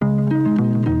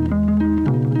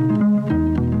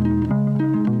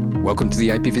Welcome to the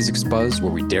IPv6 Buzz,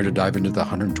 where we dare to dive into the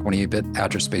 128-bit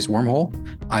address space wormhole.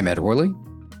 I'm Ed Worley.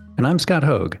 And I'm Scott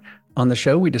Hoag. On the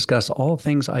show, we discuss all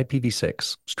things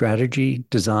IPv6, strategy,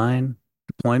 design,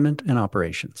 deployment, and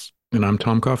operations. And I'm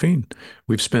Tom Coffeen.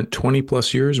 We've spent 20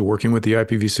 plus years working with the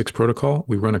IPv6 protocol.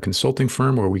 We run a consulting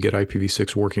firm where we get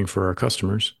IPv6 working for our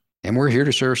customers. And we're here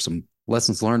to share some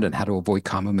lessons learned and how to avoid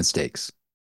common mistakes.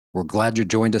 We're glad you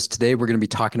joined us today. We're going to be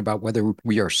talking about whether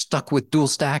we are stuck with dual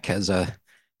stack as a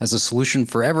solution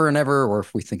forever and ever, or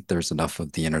if we think there's enough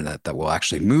of the internet that will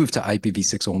actually move to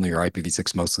IPv6 only or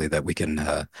IPv6 mostly that we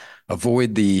can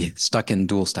avoid the stuck in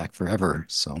dual stack forever.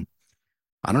 So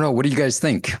I don't know. What do you guys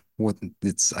think?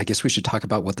 I guess we should talk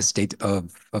about what the state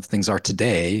of things are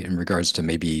today in regards to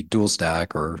maybe dual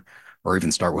stack or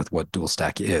even start with what dual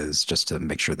stack is, just to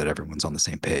make sure that everyone's on the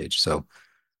same page. So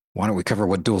why don't we cover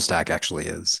what dual stack actually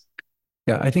is?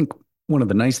 Yeah, I think one of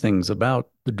the nice things about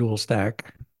the dual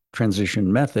stack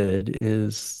transition method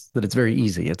is that it's very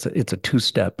easy. It's a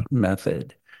two-step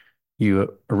method.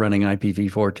 You are running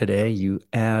IPv4 today, you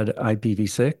add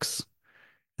IPv6,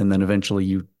 and then eventually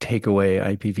you take away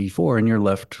IPv4 and you're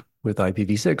left with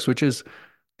IPv6, which is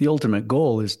the ultimate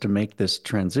goal, is to make this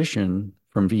transition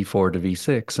from v4 to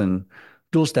v6. And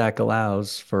dual stack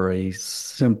allows for a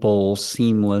simple,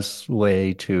 seamless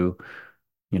way to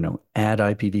add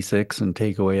IPv6 and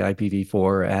take away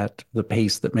IPv4 at the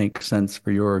pace that makes sense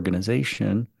for your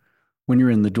organization. When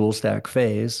you're in the dual stack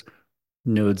phase,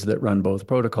 nodes that run both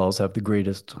protocols have the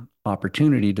greatest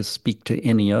opportunity to speak to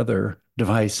any other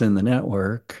device in the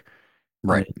network.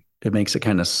 Right. It makes it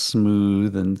kind of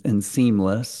smooth and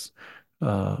seamless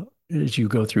as you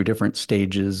go through different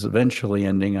stages, eventually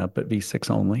ending up at v6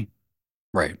 only.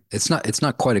 Right. It's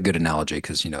not quite a good analogy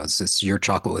because, it's your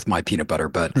chocolate with my peanut butter,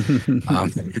 but I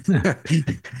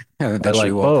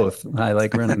like both. I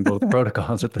like running both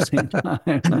protocols at the same time.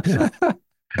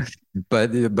 But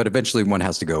eventually one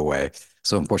has to go away.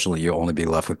 So unfortunately, you'll only be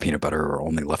left with peanut butter or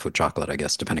only left with chocolate, I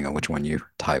guess, depending on which one you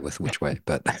tie with which way.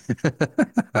 But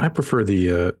I prefer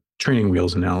the training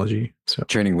wheels analogy. So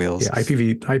training wheels. Yeah,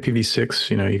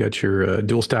 IPv6, you got your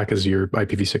dual stack as your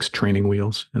IPv6 training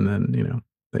wheels, and then,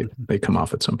 they come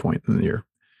off at some point, and then you're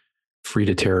free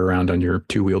to tear around on your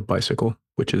two-wheeled bicycle,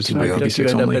 which is IPv6 you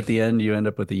end only. up at the end, you end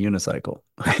up with a unicycle.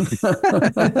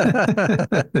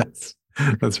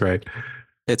 That's right.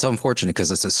 It's unfortunate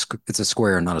because it's a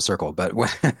square and not a circle. But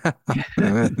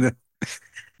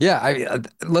yeah,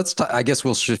 I guess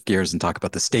we'll shift gears and talk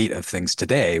about the state of things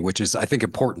today, which is, I think,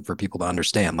 important for people to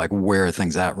understand, like, where are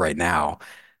things at right now.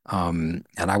 And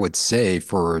I would say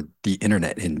for the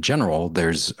internet in general,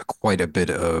 there's quite a bit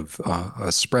of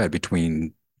a spread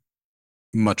between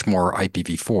much more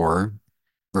IPv4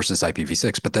 versus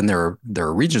IPv6. But then there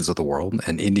are regions of the world,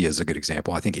 and India is a good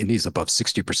example. I think India is above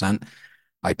 60%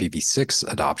 IPv6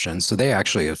 adoption. So they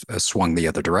actually have swung the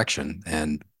other direction.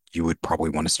 And you would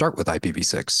probably want to start with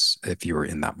IPv6 if you were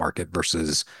in that market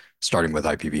versus starting with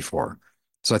IPv4.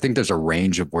 So I think there's a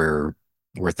range of where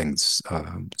things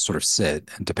sort of sit,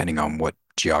 and depending on what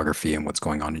geography and what's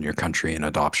going on in your country and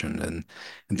adoption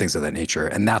and things of that nature.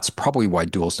 And that's probably why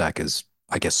dual stack is,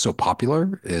 I guess, so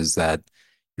popular, is that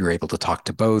you're able to talk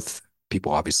to both.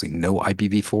 People obviously know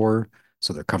IPv4,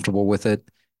 so they're comfortable with it.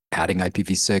 Adding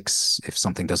IPv6, if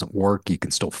something doesn't work, you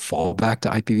can still fall back to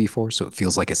IPv4, so it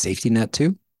feels like a safety net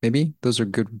too. Maybe those are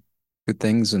good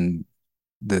things. And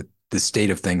the state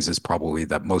of things is probably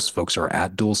that most folks are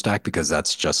at dual stack because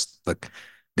that's just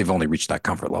they've only reached that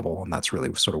comfort level, and that's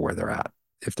really sort of where they're at,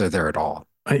 if they're there at all.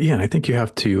 Yeah, I think you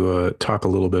have to talk a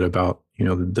little bit about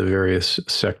the various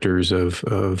sectors of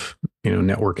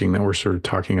networking that we're sort of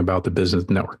talking about, the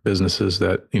network businesses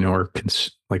that are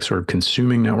sort of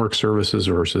consuming network services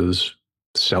versus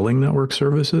selling network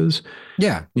services.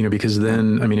 Yeah, because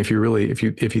then, I mean, if you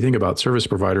think about service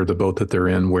provider, the boat that they're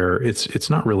in, where it's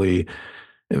not really.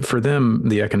 For them,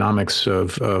 the economics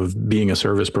of being a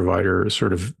service provider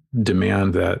sort of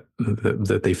demand that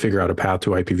they figure out a path to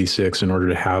IPv6 in order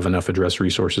to have enough address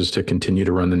resources to continue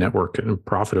to run the network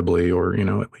profitably, or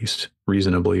at least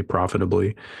reasonably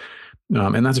profitably.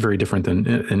 And that's very different than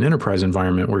an enterprise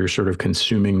environment where you're sort of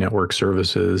consuming network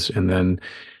services, and then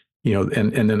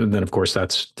and then of course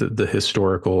that's the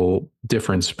historical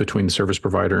difference between the service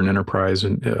provider and enterprise,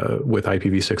 and with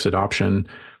IPv6 adoption.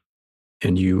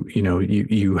 And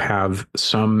you have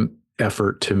some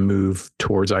effort to move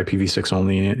towards IPv6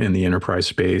 only in the enterprise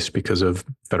space because of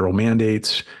federal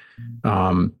mandates.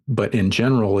 But in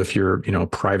general, if you're a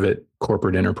private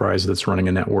corporate enterprise that's running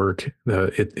a network,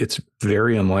 it's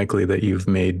very unlikely that you've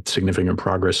made significant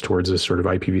progress towards this sort of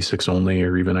IPv6 only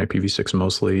or even IPv6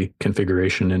 mostly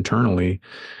configuration internally.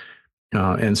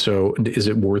 And so, is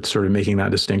it worth sort of making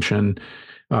that distinction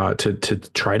to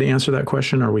try to answer that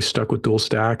question? Are we stuck with dual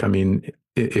stack? I mean,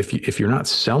 if you're not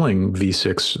selling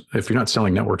V6, if you're not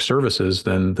selling network services,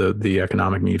 then the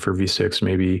economic need for V6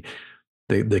 maybe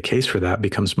the case for that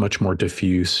becomes much more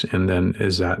diffuse. And then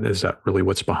is that really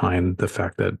what's behind the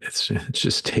fact that it's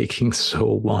just taking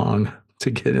so long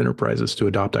to get enterprises to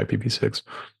adopt IPv6?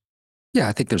 Yeah,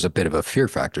 I think there's a bit of a fear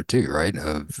factor too, right?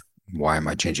 Of why am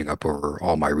I changing up over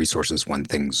all my resources when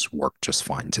things work just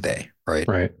fine today, right?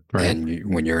 Right, right.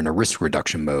 And when you're in a risk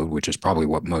reduction mode, which is probably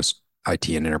what most IT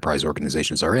and enterprise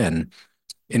organizations are in,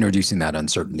 introducing that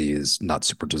uncertainty is not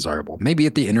super desirable. Maybe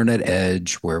at the internet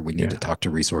edge where we need to Yeah. talk to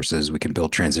resources, we can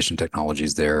build transition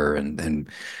technologies there and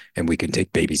we can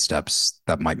take baby steps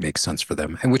that might make sense for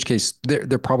them. In which case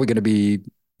they're probably going to be,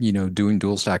 doing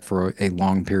dual stack for a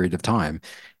long period of time.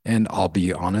 And I'll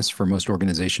be honest, for most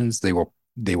organizations, they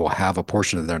will have a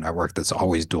portion of their network that's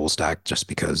always dual stack just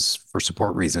because for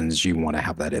support reasons you want to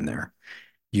have that in there.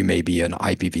 You may be an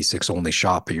IPv6 only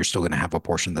shop, but you're still going to have a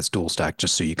portion that's dual stack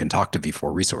just so you can talk to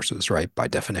v4 resources, right? By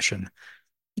definition.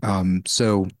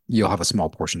 So you'll have a small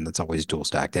portion that's always dual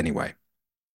stacked anyway.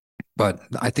 But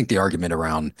I think the argument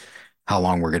around how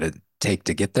long we're going to take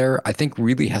to get there, I think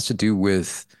really has to do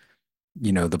with,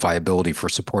 the viability for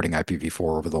supporting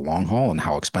IPv4 over the long haul and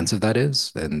how expensive that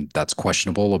is. And that's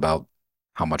questionable about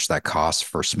how much that costs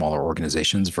for smaller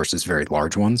organizations versus very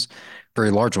large ones. Very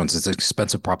large ones, it's an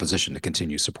expensive proposition to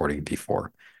continue supporting V4.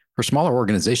 For smaller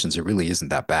organizations, it really isn't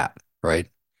that bad, right?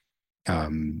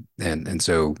 And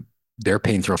so their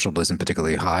pain threshold isn't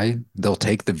particularly high. They'll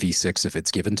take the V6 if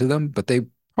it's given to them, but they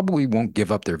probably won't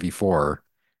give up their V4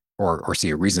 or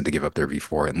see a reason to give up their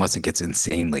V4 unless it gets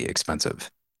insanely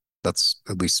expensive. That's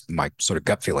at least my sort of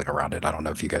gut feeling around it. I don't know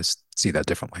if you guys see that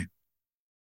differently.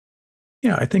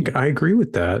 Yeah, I think I agree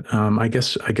with that. I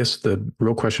guess the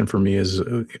real question for me is,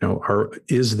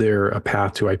 is there a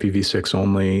path to IPv6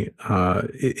 only?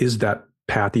 Is that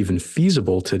path even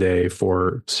feasible today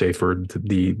for, say, for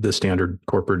the standard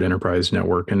corporate enterprise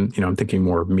network? And I'm thinking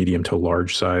more medium to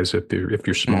large size. If you're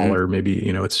Mm-hmm. smaller, maybe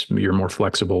you're more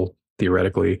flexible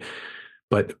theoretically.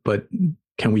 But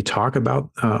can we talk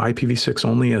about IPv6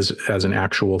 only as an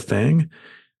actual thing?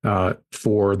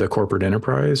 For the corporate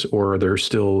enterprise, or are there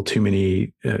still too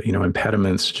many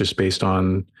impediments just based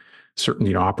on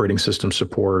certain operating system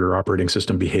support or operating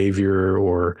system behavior,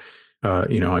 or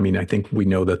I mean, I think we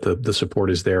know that the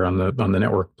support is there on the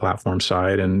network platform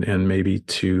side, and maybe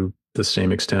to the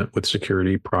same extent with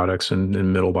security products and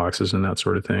middle boxes and that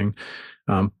sort of thing.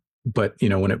 But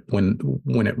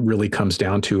when it really comes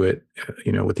down to it,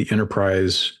 with the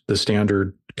enterprise, the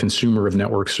standard consumer of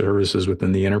network services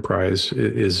within the enterprise,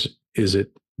 is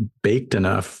it baked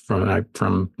enough from an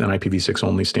IPv6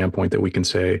 only standpoint that we can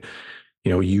say,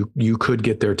 you could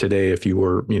get there today if you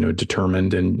were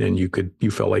determined, and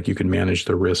you felt like you could manage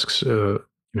the risks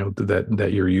that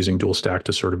you're using dual stack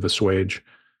to sort of assuage.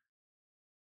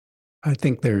 I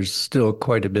think there's still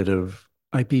quite a bit of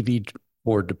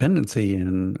IPv4 dependency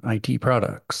in IT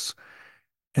products.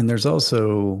 And there's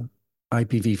also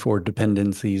IPv4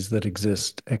 dependencies that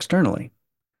exist externally,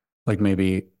 like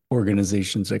maybe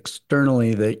organizations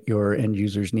externally that your end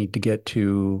users need to get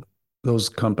to. Those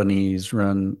companies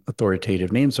run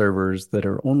authoritative name servers that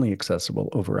are only accessible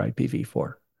over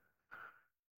IPv4.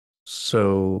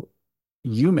 So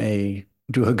you may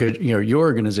do a good, your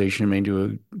organization may do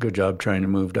a good job trying to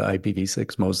move to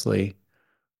IPv6 mostly,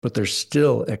 but there's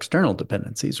still external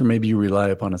dependencies, or maybe you rely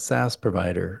upon a SaaS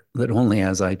provider that only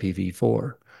has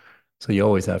IPv4. So you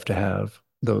always have to have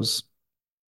those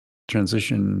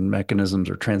transition mechanisms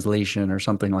or translation or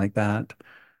something like that.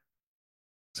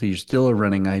 So you're still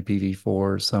running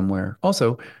IPv4 somewhere.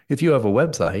 Also, if you have a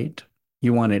website,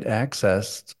 you want it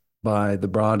accessed by the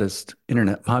broadest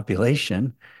internet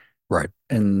population, Right.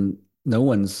 and no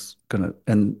one's gonna,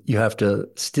 and you have to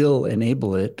still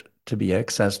enable it to be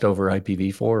accessed over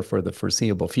IPv4 for the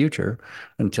foreseeable future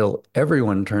until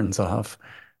everyone turns off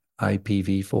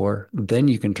IPv4. Then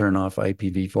you can turn off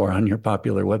IPv4 on your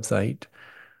popular website,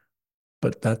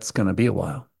 but that's going to be a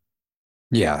while.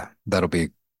 Yeah, that'll be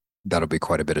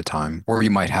quite a bit of time. Or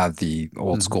you might have the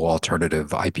old Mhm. school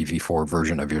alternative IPv4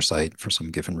 version of your site for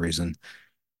some given reason,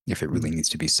 if it really needs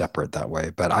to be separate that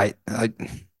way. But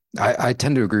I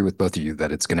tend to agree with both of you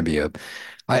that it's going to be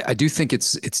I do think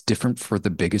it's different for the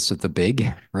biggest of the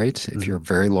big, right? If you're Mhm. a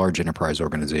very large enterprise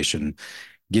organization,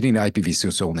 getting to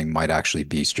IPv6 only might actually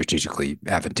be strategically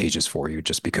advantageous for you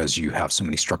just because you have so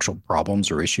many structural problems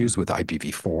or issues with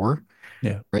IPv4,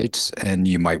 Yeah. right? And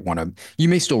you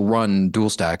may still run dual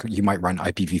stack. You might run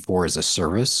IPv4 as a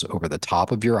service over the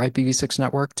top of your IPv6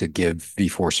 network to give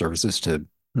v4 services to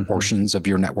Hmm. portions of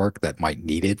your network that might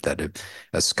need it that,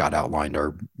 as Scott outlined,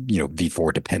 are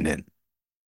v4 dependent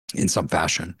in some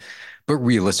fashion. But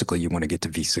realistically, you want to get to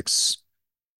v6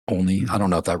 only. I Hmm. don't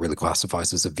know if that really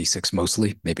classifies as a v6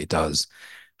 mostly. Maybe it does.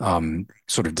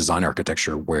 Sort of design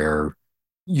architecture where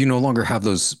you no longer have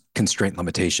those constraint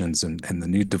limitations, and the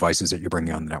new devices that you're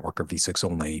bringing on the network are v6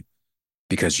 only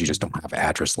because you just don't have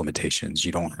address limitations.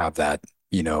 You don't have that,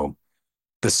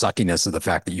 the suckiness of the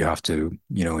fact that you have to,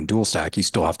 in dual stack, you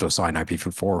still have to assign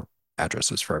IPv4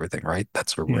 addresses for everything, right?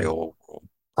 That's a Yeah. real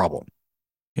problem.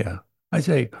 Yeah. I'd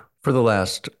say for the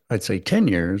last, I'd say 10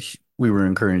 years, we were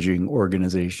encouraging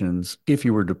organizations, if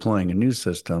you were deploying a new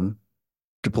system,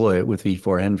 deploy it with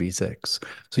v4 and v6.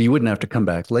 So you wouldn't have to come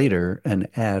back later and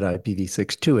add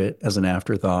IPv6 to it as an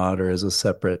afterthought or as a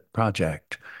separate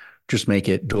project. Just make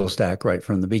it dual stack right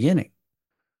from the beginning.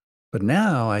 But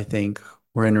now I think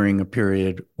we're entering a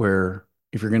period where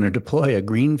if you're going to deploy a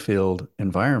greenfield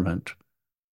environment,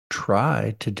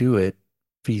 try to do it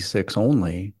v6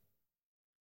 only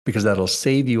because that'll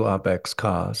save you OpEx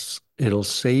costs. It'll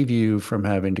save you from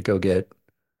having to go get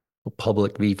a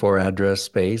public v4 address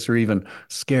space or even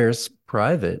scarce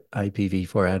private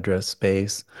IPv4 address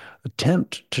space.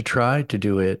 Attempt to try to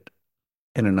do it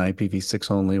in an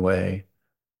IPv6 only way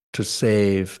to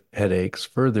save headaches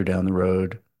further down the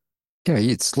road. Yeah,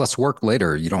 it's less work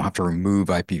later. You don't have to remove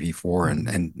IPv4 and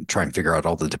Mhm. and try and figure out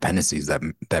all the dependencies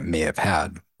that may have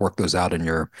had. Work those out in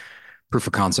your proof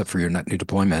of concept for your net new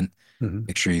deployment. Mhm.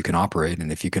 Make sure you can operate,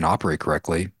 and if you can operate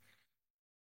correctly,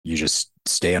 you just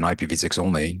stay on IPv6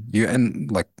 only.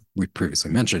 And like we previously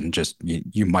mentioned, just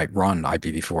you might run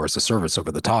IPv4 as a service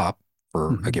over the top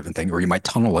for a Mhm. given thing, or you might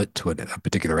tunnel it to a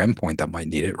particular endpoint that might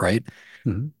need it, right?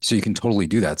 Mhm. So you can totally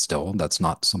do that still. That's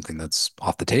not something that's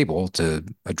off the table to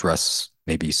address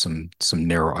maybe some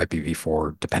narrow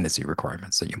IPv4 dependency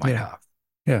requirements that you might Yeah. have.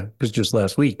 Yeah. Because just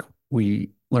last week,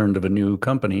 we learned of a new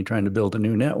company trying to build a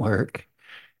new network,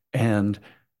 and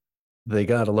they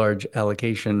got a large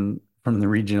allocation from the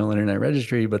regional internet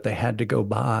registry, but they had to go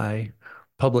buy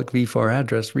public v4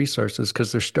 address resources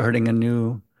because they're starting a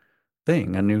new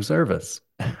thing, a new service.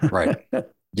 Right.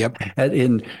 Yep.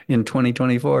 In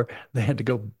 2024, they had to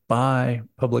go buy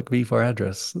public v4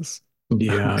 addresses.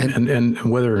 Yeah, And and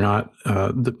whether or not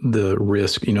the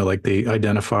risk, like they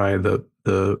identify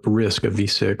the risk of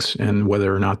V6 and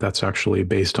whether or not that's actually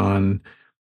based on,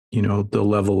 the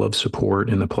level of support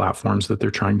in the platforms that they're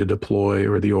trying to deploy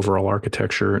or the overall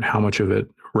architecture, and how much of it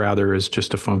rather is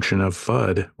just a function of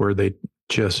FUD, where they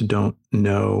just don't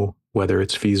know whether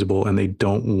it's feasible and they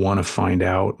don't want to find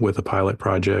out with a pilot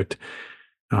project.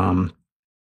 Um,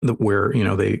 where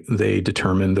they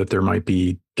determine that there might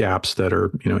be gaps that are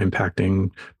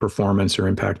impacting performance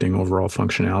or impacting overall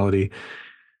functionality.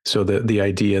 So the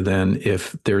idea then,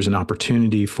 if there's an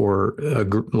opportunity for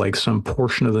like some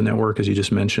portion of the network, as you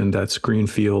just mentioned, that's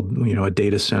greenfield, a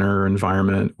data center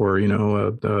environment, or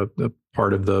a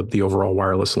part of the overall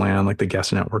wireless LAN, like the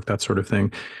guest network, that sort of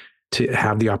thing, to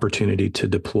have the opportunity to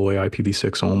deploy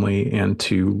IPv6 only and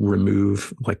to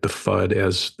remove like the FUD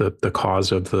as the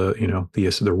cause of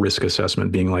the risk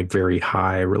assessment being like very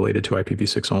high related to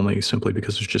IPv6 only, simply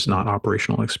because there's just not Mhm.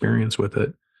 operational experience with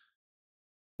it.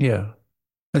 Yeah.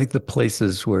 I think the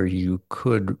places where you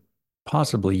could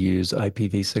possibly use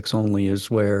IPv6 only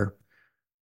is where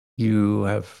you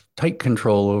have tight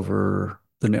control over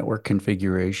the network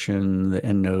configuration, the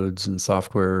end nodes and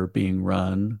software being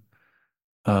run.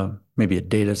 Maybe a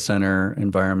data center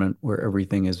environment where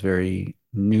everything is very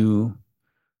new.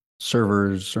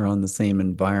 Servers are on the same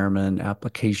environment,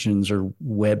 applications are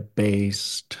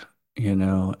web-based,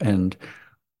 and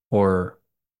or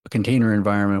a container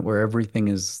environment where everything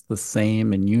is the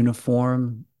same and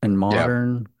uniform and yeah,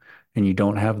 modern, and you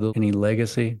don't have any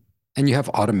legacy. and you have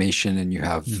automation, and you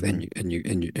have Hmm.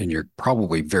 and you're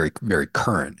probably very very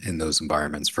current in those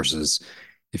environments versus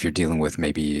if you're dealing with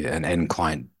maybe an end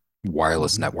client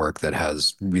wireless Hmm. network that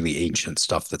has really ancient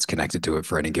stuff that's connected to it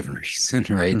for any given reason,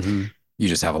 right? Hmm. You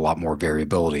just have a lot more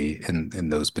variability in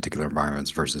those particular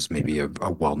environments versus Yeah. maybe a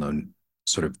well-known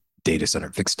sort of data center,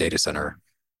 fixed data center,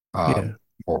 Yeah.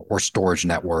 or storage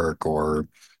network, or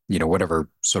whatever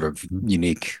sort of Mhm.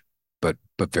 unique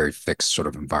but very fixed sort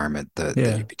of environment that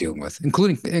Yeah. you'd be dealing with,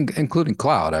 including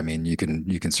cloud. I mean, you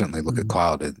can certainly look at Mhm.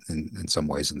 cloud in some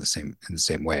ways in the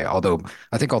same way. Although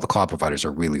I think all the cloud providers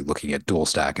are really looking at dual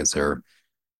stack as their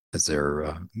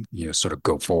sort of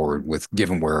go forward with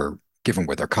given where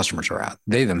their customers are at.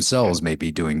 They Yeah. themselves may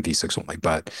be doing v6 only,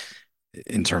 but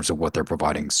in terms of what they're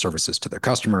providing services to their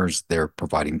customers, they're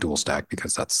providing dual stack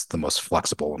because that's the most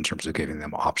flexible in terms of giving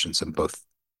them options in both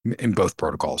in both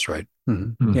protocols, right? Yeah.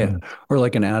 Mhm. Or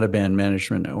like an out-of-band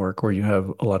management network where you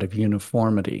have a lot of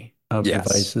uniformity of Yes.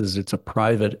 devices. It's a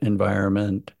private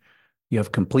environment. You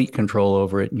have complete control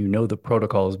over it. And you know the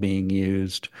protocols being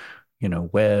used,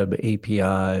 web,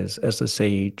 APIs,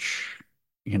 SSH,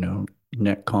 you know,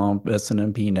 NetComp,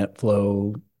 SNMP,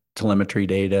 NetFlow, telemetry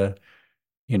data,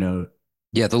 you know,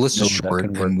 Yeah, the list is that short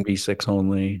can work and V6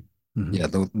 only. yeah,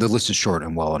 the list is short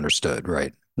and well understood,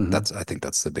 right? Hmm. I think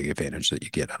that's the big advantage that you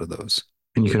get out of those.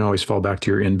 And you can always fall back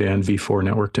to your in-band V4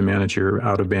 network to manage your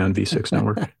out-of-band V6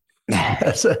 network.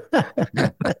 Yes.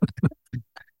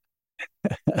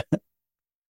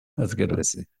 That's a good one.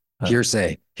 Listen, Uh,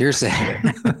 hearsay, hearsay.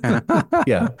 yeah.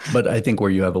 Yeah. But I think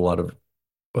where you have a lot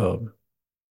uh,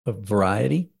 of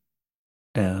variety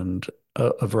and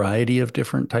a variety of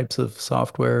different types of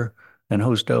software and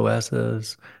host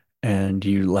OSs, and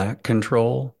you lack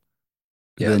control,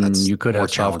 Yeah, then that's you could more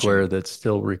have challenging. software that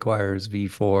still requires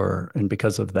V4. And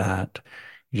because of that,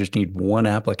 you just need one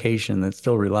application that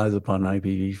still relies upon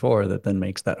IPv4 that then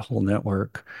makes that whole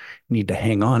network need to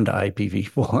hang on to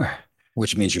IPv4.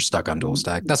 Which means you're stuck on dual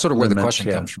stack. That's sort of where the Limits, question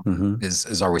yeah. comes from Hmm.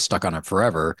 is are we stuck on it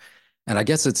forever? And I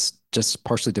guess it's just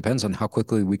partially depends on how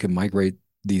quickly we can migrate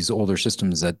these older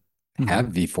systems that have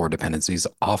Hmm. V4 dependencies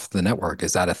off the network.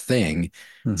 Is that a thing?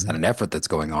 Is that Hmm. an effort that's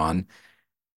going on?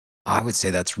 I would say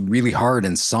that's really hard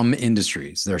in some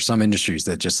industries. There are some industries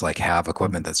that just like have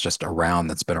equipment that's just around,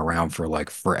 that's been around for like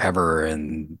forever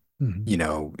and, Hmm.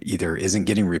 either isn't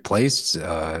getting replaced,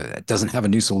 doesn't have a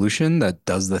new solution that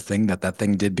does the thing that that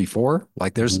thing did before.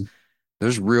 Like Hmm.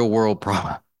 there's real world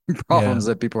Yeah. problems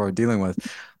that people are dealing with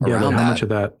Yeah, but around how much that. of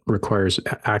that requires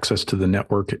access to the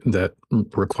network that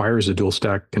requires a dual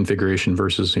stack configuration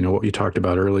versus, what you talked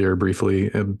about earlier briefly,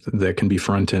 that can be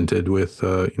front-ended with,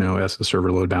 as a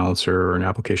server load balancer or an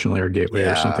application layer gateway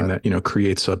or something Yeah, that,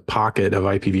 creates a pocket of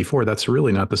IPv4. That's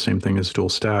really not the same thing as dual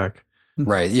stack.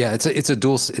 right. Yeah,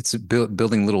 it's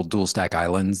building little dual stack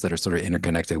islands that are sort of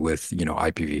interconnected with,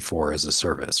 IPv4 as a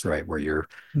service, right? Where you're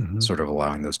Hmm. sort of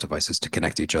allowing those devices to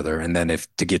connect to each other. And then if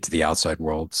to get to the outside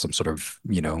world, some sort of,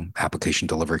 application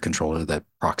delivery controller that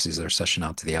proxies their session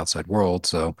out to the outside world.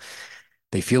 So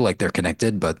they feel like they're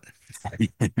connected, but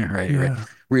right, right. Yeah. Yeah.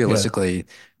 Realistically,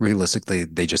 realistically,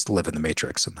 they just live in the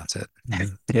matrix and that's it.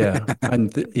 Mhm. Yeah.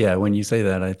 And yeah, when you say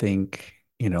that, I think,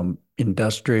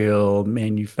 industrial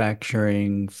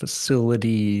manufacturing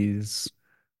facilities,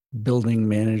 building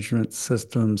management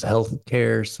systems,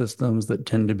 healthcare systems that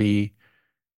tend to be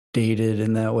dated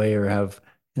in that way or have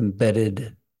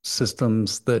embedded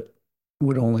systems that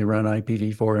would only run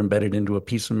IPv4 embedded into a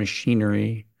piece of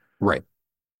machinery. Right.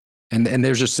 And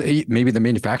there's just maybe the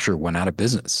manufacturer went out of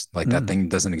business. Like that Mm. thing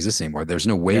doesn't exist anymore. There's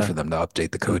no way Yeah. for them to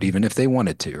update the code, Mhm. even if they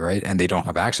wanted to, right? And they don't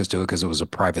have access to it because it was a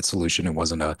private solution. It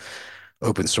wasn't a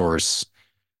open source,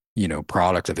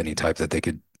 product of any type that they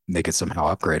could somehow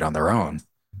upgrade on their own.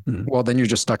 Mhm. Well, then you're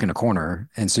just stuck in a corner,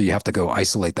 and so you have to go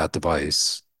isolate that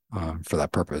device for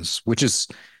that purpose, which is,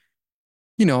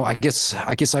 I guess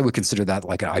I would consider that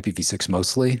like an IPv6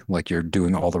 mostly. Like you're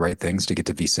doing all the right things to get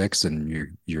to V6, and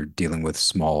you're dealing with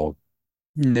small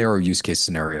narrow use case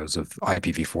scenarios of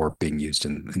IPv4 being used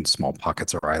in small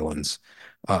pockets or islands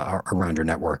around your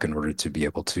network in order to be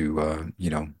able to,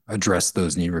 address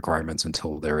those new requirements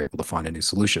until they're able to find a new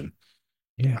solution.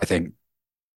 Yeah. I think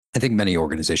I think many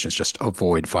organizations just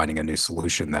avoid finding a new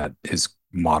solution that is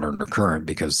modern or current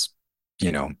because,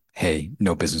 hey,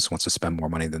 no business wants to spend more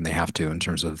money than they have to in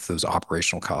terms of those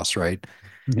operational costs, right?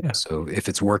 Yeah. So if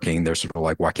it's working, they're sort of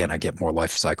like, why can't I get more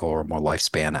life cycle or more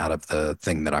lifespan out of the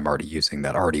thing that I'm already using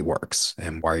that already works?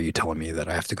 And why are you telling me that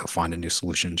I have to go find a new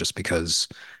solution just because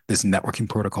this networking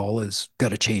protocol is got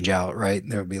to change out, right?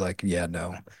 And they'll be like, yeah,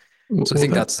 no. So I Well,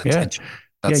 think that that's the Yeah. tension. Yeah.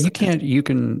 That's the You tension.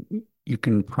 can't, you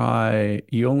can pry,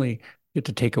 you only get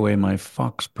to take away my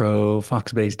Fox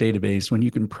based database when you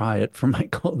can pry it from my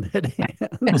cold dead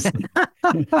hands.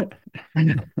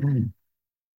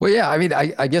 Well, yeah, I mean,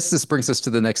 I guess this brings us to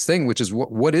the next thing, which is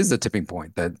what is the tipping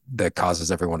point that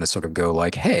causes everyone to sort of go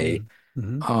like, hey,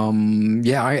 Mm-hmm.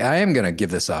 yeah, I am gonna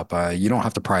give this up. You don't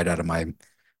have to pry it out of my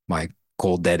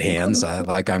cold dead hands.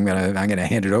 Like I'm gonna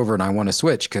hand it over, and I want to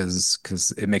switch because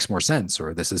it makes more sense,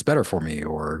 or this is better for me,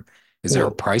 or is there a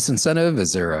well, price incentive?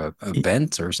 Is there a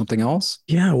bent or something else?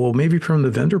 Yeah, well, maybe from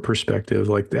the vendor perspective,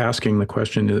 like asking the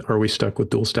question, are we stuck with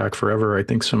dual stack forever? I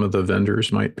think some of the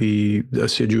vendors might be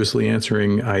assiduously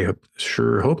answering,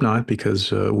 sure hope not,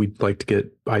 because we'd like to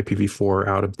get IPv4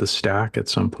 out of the stack at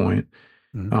some point.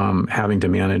 Mm-hmm. Having to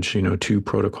manage, two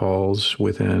protocols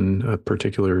within a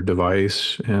particular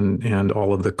device and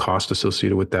all of the cost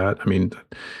associated with that. I mean,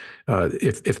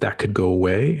 if that could go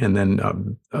away, and then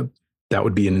that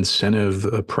would be an incentive,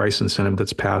 a price incentive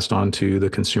that's passed on to the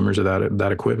consumers of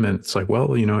that equipment. It's like,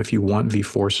 well, if you want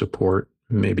V4 support,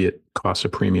 maybe it costs a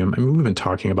premium. I mean, we've been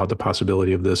talking about the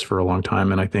possibility of this for a long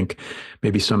time, and I think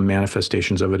maybe some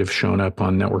manifestations of it have shown up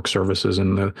on network services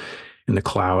in the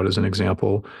cloud, as an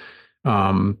example.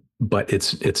 But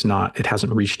it's not. It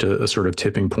hasn't reached a sort of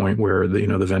tipping point where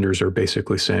the vendors are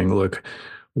basically saying, look,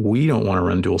 we don't want to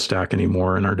run dual stack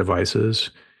anymore in our devices.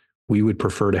 We would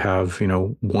prefer to have,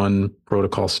 one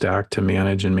protocol stack to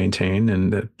manage and maintain,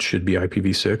 and that should be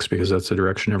IPv6 because that's the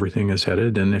direction everything is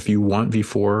headed. And if you want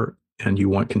V4 and you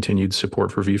want continued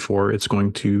support for V4, it's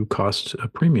going to cost a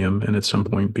premium, and at some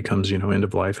point becomes, end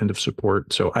of life, end of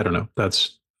support. So I don't know.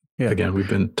 Again, we've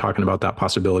been talking about that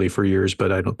possibility for years,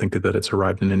 but I don't think that it's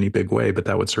arrived in any big way. But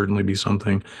that would certainly be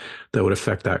something that would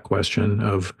affect that question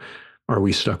of, are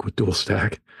we stuck with dual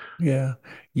stack? Yeah.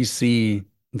 You see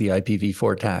the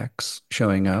IPv4 tax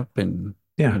showing up in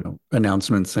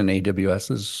announcements in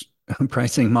AWS's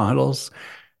pricing models,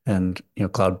 and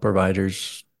cloud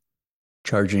providers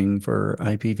charging for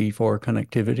IPv4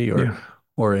 connectivity,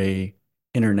 or a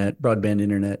broadband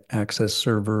internet access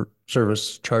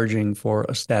service charging for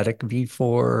a static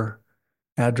v4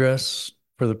 address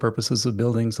for the purposes of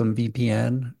building some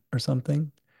VPN or something.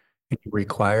 You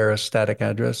require a static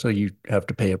address, so you have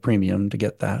to pay a premium to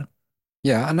get that.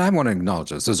 Yeah, and I want to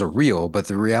acknowledge those are real, but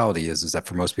the reality is that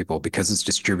for most people, because it's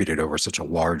distributed over such a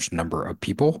large number of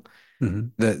people,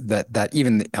 that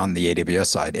even on the AWS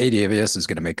side, AWS is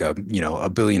going to make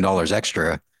 $1 billion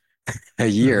extra a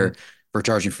year for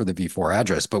charging for the V4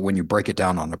 address. But when you break it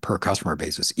down on a per customer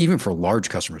basis, even for large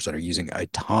customers that are using a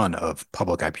ton of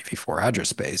public IPv4 address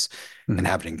space and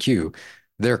have it in queue,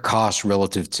 their cost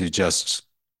relative to just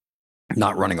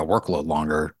not running a workload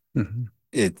longer,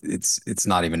 it's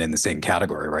not even in the same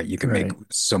category, right? You can make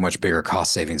so much bigger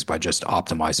cost savings by just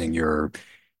optimizing your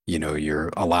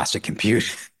elastic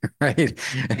compute, right?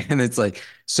 And it's like,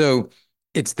 so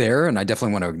it's there, and I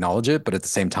definitely want to acknowledge it, but at the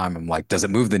same time, I'm like, does it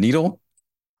move the needle?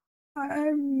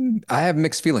 I have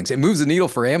mixed feelings. It moves the needle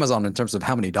for Amazon in terms of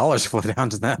how many dollars flow down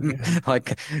to them.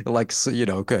 So,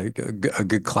 a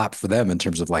good clap for them in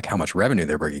terms of like how much revenue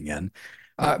they're bringing in.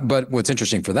 But what's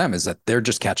interesting for them is that they're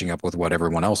just catching up with what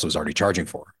everyone else was already charging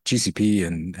for. GCP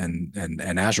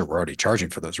and Azure were already charging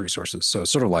for those resources. So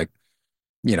it's sort of like,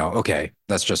 okay,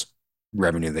 that's just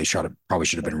revenue they probably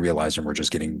should have been realized, and we're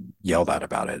just getting yelled at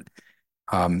about it.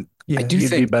 I do you'd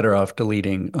think be better off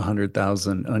deleting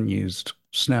 100,000 unused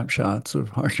snapshots of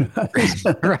hard drives.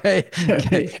 right.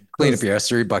 Clean up your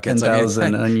S3 buckets.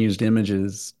 10,000 unused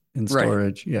images in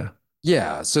storage. Yeah.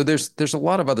 Yeah. So there's a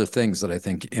lot of other things that I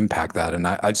think impact that. And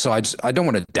I don't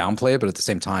want to downplay it, but at the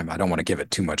same time, I don't want to give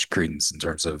it too much credence in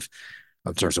terms of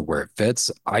where it fits.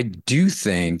 I do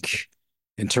think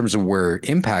in terms of where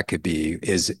impact could be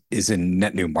is in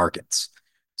net new markets.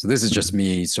 So this is just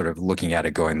me sort of looking at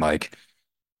it going like,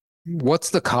 what's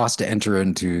the cost to enter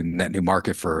into net new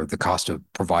market for the cost of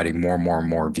providing more and more and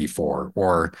more V4?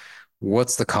 Or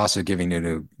what's the cost of getting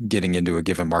into a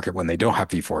given market when they don't have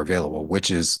V4 available, which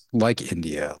is like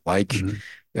India, like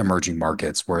emerging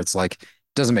markets, where it's like,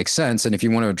 doesn't make sense. And if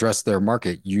you want to address their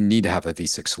market, you need to have a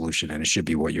V6 solution, and it should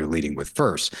be what you're leading with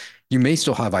first. You may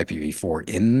still have IPv4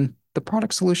 in the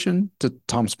product solution, to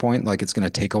Tom's point, like it's going to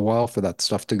take a while for that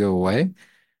stuff to go away.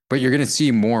 But you're going to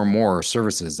see more and more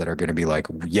services that are going to be like,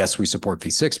 yes, we support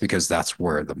V6 because that's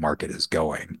where the market is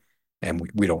going. And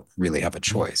we don't really have a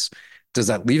choice. Does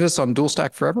that leave us on dual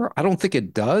stack forever? I don't think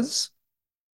it does.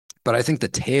 But I think the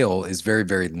tail is very,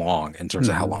 very long in terms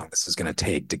of how long this is going to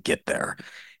take to get there.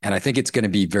 And I think it's going to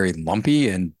be very lumpy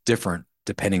and different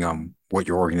depending on what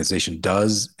your organization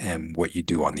does and what you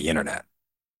do on the internet.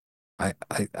 I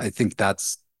think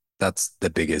that's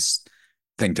the biggest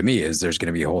thing to me, is there's going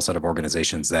to be a whole set of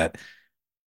organizations that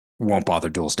won't bother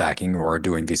dual stacking or are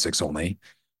doing V6 only.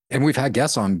 And we've had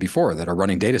guests on before that are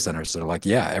running data centers that are like,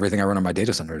 yeah, everything I run on my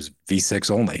data center is V6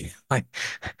 only.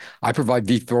 I provide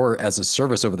V4 as a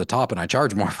service over the top, and I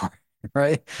charge more for it,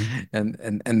 right? And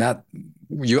that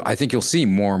I think you'll see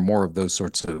more and more of those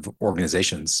sorts of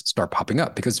organizations start popping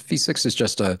up, because V6 is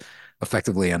just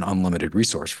effectively an unlimited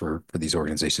resource for these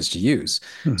organizations to use.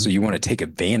 So you want to take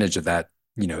advantage of that,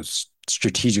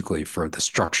 strategically for the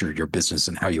structure of your business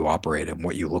and how you operate and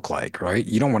what you look like, right?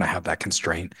 You don't want to have that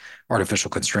artificial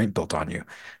constraint built on you.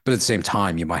 But at the same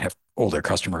time, you might have older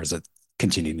customers that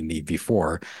continue to need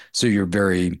V4. So you're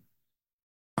very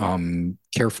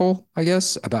careful, I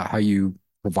guess, about how you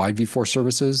provide V4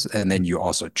 services. And then you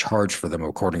also charge for them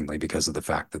accordingly because of the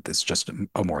fact that it's just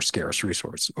a more scarce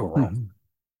resource overall.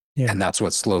 Yeah. And that's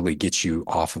what slowly gets you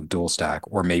off of dual stack.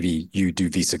 Or maybe you do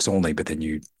V6 only, but then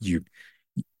you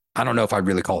I don't know if I'd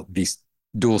really call it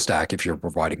dual stack if you're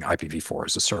providing IPv4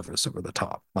 as a service over the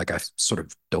top. Like I sort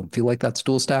of don't feel like that's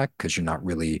dual stack because you're not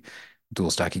really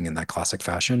dual stacking in that classic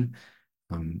fashion.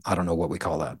 I don't know what we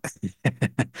call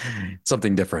that.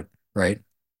 Something different, right?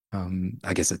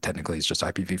 I guess it technically is just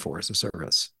IPv4 as a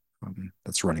service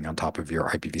that's running on top of your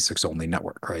IPv6 only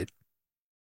network, right?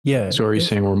 Yeah. So are you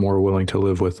saying we're more willing to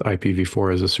live with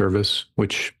IPv4 as a service,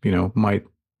 which, might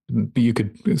you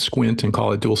could squint and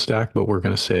call it dual stack, but we're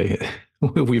going to say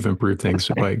we've improved things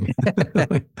by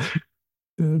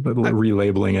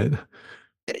relabeling it.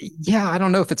 Yeah, I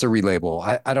don't know if it's a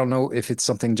relabel. I don't know if it's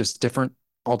something just different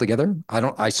altogether.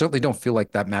 I certainly don't feel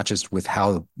like that matches with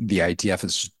how the IETF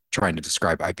is trying to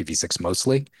describe IPv6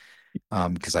 mostly.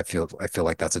 Because I feel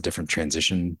like that's a different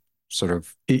transition sort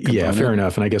of Yeah, fair component.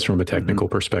 enough. And I guess from a Hmm. technical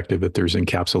perspective, if there's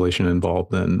encapsulation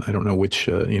involved, then I don't know which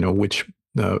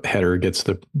header gets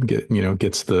the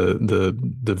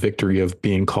victory of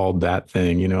being called that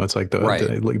thing. It's like Right.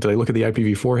 did I look at the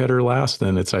IPv4 header last?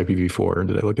 Then it's IPv4.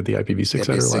 Did I look at the IPv6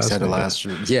 Maybe header six last? headed Yeah, last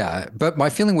year. Yeah. But my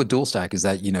feeling with dual stack is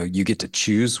that, you get to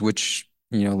choose which,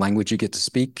 language you get to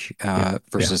speak yeah, yeah.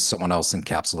 versus someone else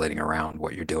encapsulating around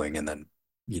what you're doing. And then,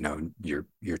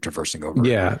 you're traversing over it.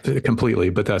 Yeah, completely.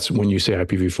 But that's when you say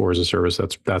IPv4 as a service,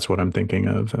 that's what I'm thinking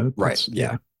of. Right. That's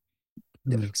Yeah.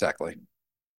 yeah. Yeah, exactly.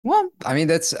 Well, I mean,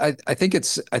 I think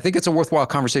it's a worthwhile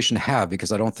conversation to have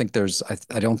because I don't think there's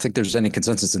any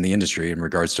consensus in the industry in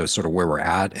regards to sort of where we're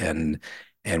at and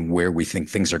where we think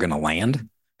things are going to land,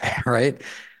 right?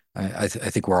 I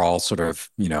think we're all sort of,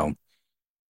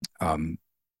 um,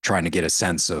 trying to get a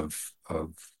sense of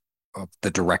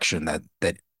the direction that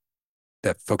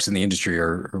folks in the industry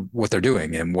are what they're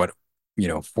doing and what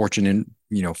Fortune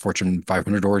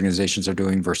 500 organizations are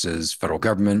doing versus federal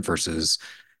government versus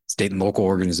state and local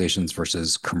organizations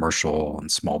versus commercial and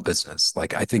small business.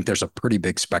 Like I think there's a pretty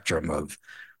big spectrum of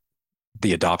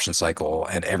the adoption cycle,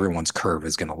 and everyone's curve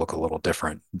is going to look a little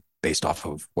different based off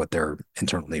of what their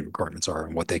internally requirements are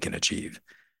and what they can achieve.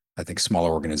 I think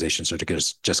smaller organizations are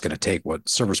just going to take what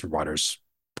service providers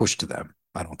push to them.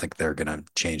 I don't think they're going to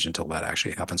change until that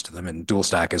actually happens to them. And dual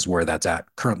stack is where that's at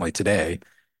currently today,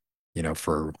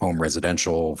 for home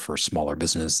residential, for smaller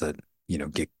business that,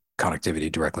 get connectivity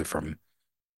directly from,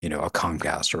 a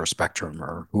Comcast or a Spectrum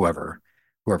or whoever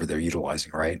they're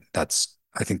utilizing, right?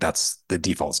 I think that's the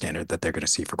default standard that they're going to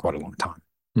see for quite a long time.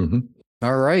 Mm-hmm.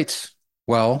 All right.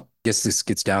 Well, I guess this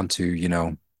gets down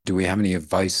to, do we have any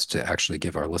advice to actually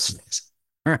give our listeners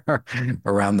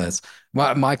around this?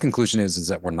 My conclusion is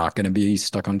that we're not going to be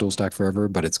stuck on dual stack forever,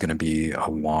 but it's going to be a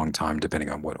long time depending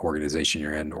on what organization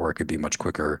you're in, or it could be much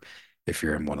quicker if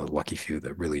you're in one of the lucky few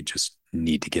that really just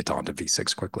need to get onto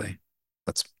V6 quickly.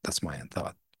 That's my end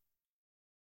thought.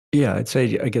 Yeah, I'd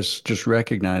say, I guess, just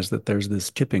recognize that there's this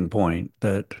tipping point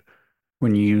that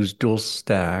when you use dual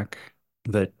stack,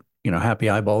 that, happy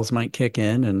eyeballs might kick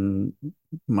in and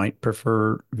might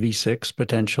prefer V6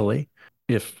 potentially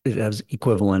if it has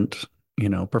equivalent,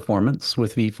 performance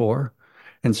with V4.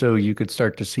 And so you could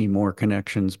start to see more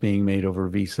connections being made over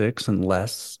V6 and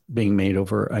less being made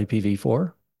over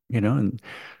IPv4, and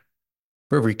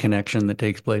for every connection that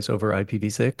takes place over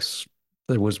IPv6,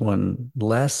 there was one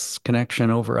less connection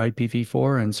over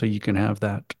IPv4, and so you can have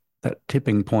that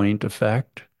tipping point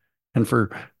effect. And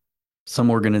for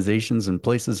some organizations and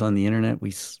places on the internet,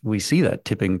 we see that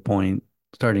tipping point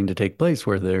starting to take place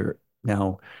where they're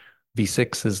now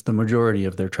V6 is the majority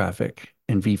of their traffic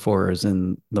and V4 is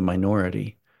in the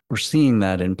minority. We're seeing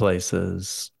that in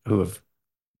places who have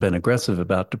been aggressive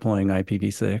about deploying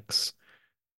IPv6.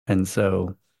 And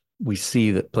so we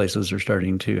see that places are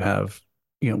starting to have,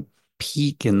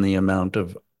 peak in the amount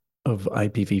of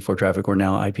IPv4 traffic, where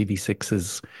now IPv6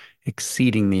 is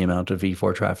exceeding the amount of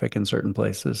V4 traffic in certain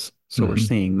places. So we're Mm-hmm.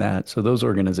 seeing that. So those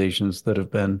organizations that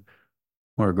have been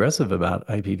more aggressive about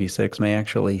IPv6 may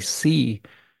actually see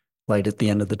light at the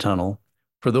end of the tunnel.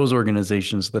 For those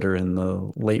organizations that are in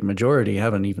the late majority,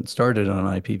 haven't even started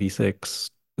on IPv6,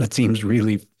 that seems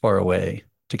really far away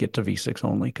to get to V6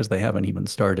 only because they haven't even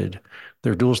started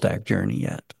their dual stack journey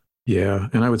yet. Yeah,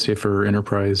 and I would say for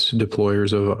enterprise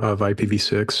deployers of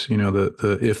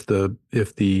IPv6,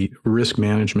 if the risk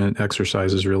management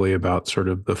exercise is really about sort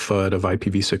of the FUD of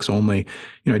IPv6 only,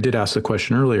 I did ask the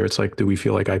question earlier. It's like, do we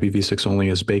feel like IPv6 only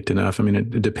is baked enough? I mean,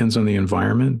 it depends on the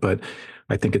environment, but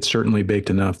I think it's certainly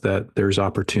baked enough that there's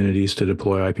opportunities to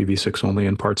deploy IPv6 only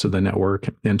in parts of the network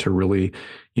and to really,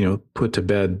 put to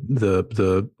bed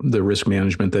the risk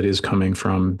management that is coming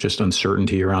from just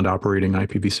uncertainty around operating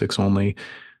IPv6 only.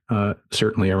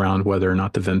 Certainly around whether or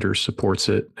not the vendor supports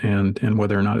it and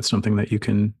whether or not it's something that you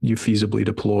feasibly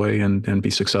deploy and be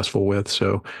successful with.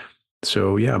 So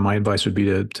So yeah, my advice would be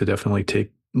to definitely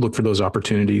look for those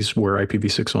opportunities where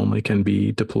IPv6 only can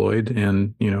be deployed,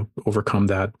 and overcome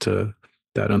that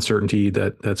uncertainty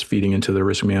that's feeding into the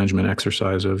risk management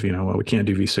exercise of well, we can't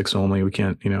do v6 only, we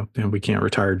can't and we can't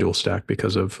retire dual stack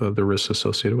because of the risks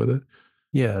associated with it.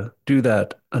 Yeah, do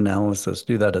that analysis,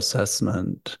 do that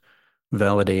assessment,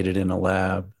 validate it in a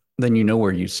lab. Then you know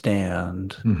where you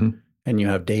stand, and you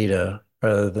have data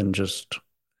rather than just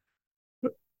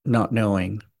not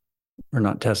knowing or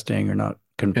not testing or not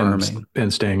confirming.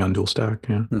 And staying on dual stack.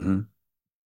 Yeah.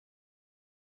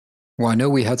 Well, I know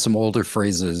we had some older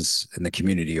phrases in the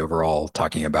community overall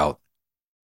talking about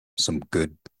some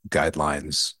good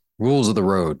guidelines, rules of the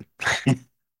road,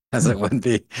 as it would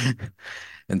be.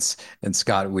 And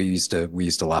Scott, we used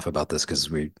to laugh about this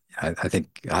because I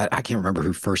think I can't remember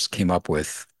who first came up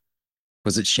with,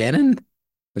 was it Shannon?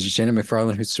 Was it Shannon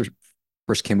McFarland who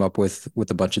first came up with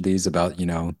a bunch of these about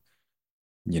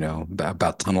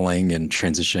about tunneling and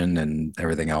transition and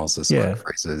everything else, those sort of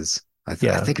phrases. I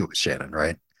think it was Shannon,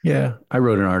 right? Yeah, I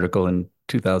wrote an article in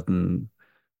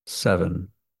 2007,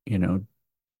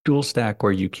 dual stack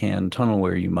where you can, tunnel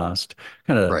where you must,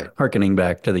 kind of hearkening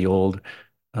back to the old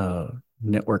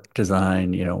network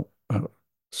design,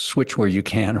 switch where you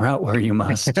can, route where you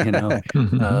must, and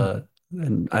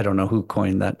I don't know who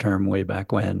coined that term way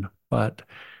back when, but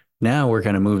now we're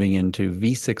kind of moving into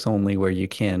v6 only where you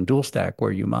can, dual stack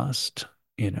where you must,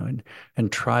 and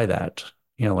try that,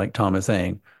 like Tom is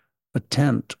saying,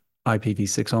 attempt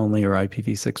IPv6 only or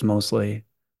IPv6 mostly,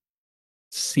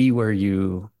 see where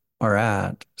you are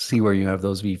at, see where you have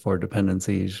those v4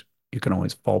 dependencies. You can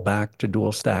always fall back to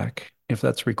dual stack if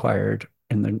that's required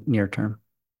in the near term.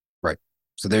 Right.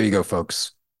 So there you go,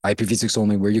 folks. IPv6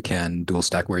 only where you can, dual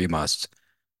stack where you must.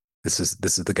 This is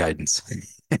the guidance.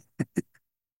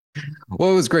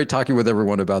 Well, it was great talking with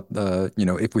everyone about,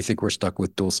 if we think we're stuck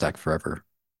with dual stack forever.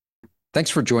 Thanks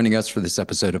for joining us for this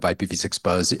episode of IPv6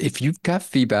 Buzz. If you've got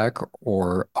feedback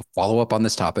or a follow-up on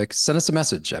this topic, send us a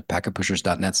message at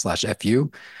packetpushers.net/FU.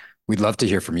 We'd love to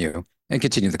hear from you and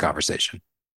continue the conversation.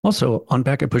 Also, on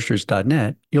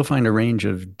packetpushers.net, you'll find a range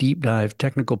of deep dive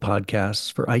technical podcasts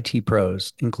for IT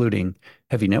pros, including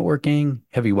heavy networking,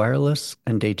 heavy wireless,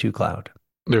 and day 2 cloud.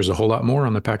 There's a whole lot more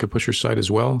on the Packet Pushers site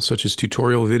as well, such as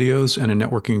tutorial videos and a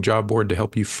networking job board to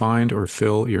help you find or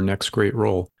fill your next great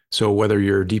role. So whether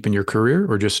you're deep in your career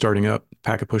or just starting up,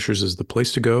 Packet Pushers is the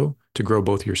place to go to grow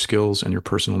both your skills and your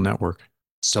personal network.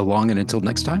 So long, and until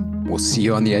next time, we'll see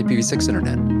you on the IPv6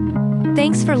 internet.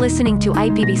 Thanks for listening to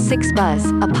IPv6 Buzz,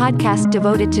 a podcast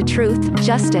devoted to truth,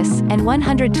 justice, and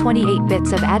 128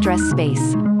 bits of address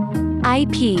space.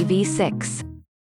 IPv6.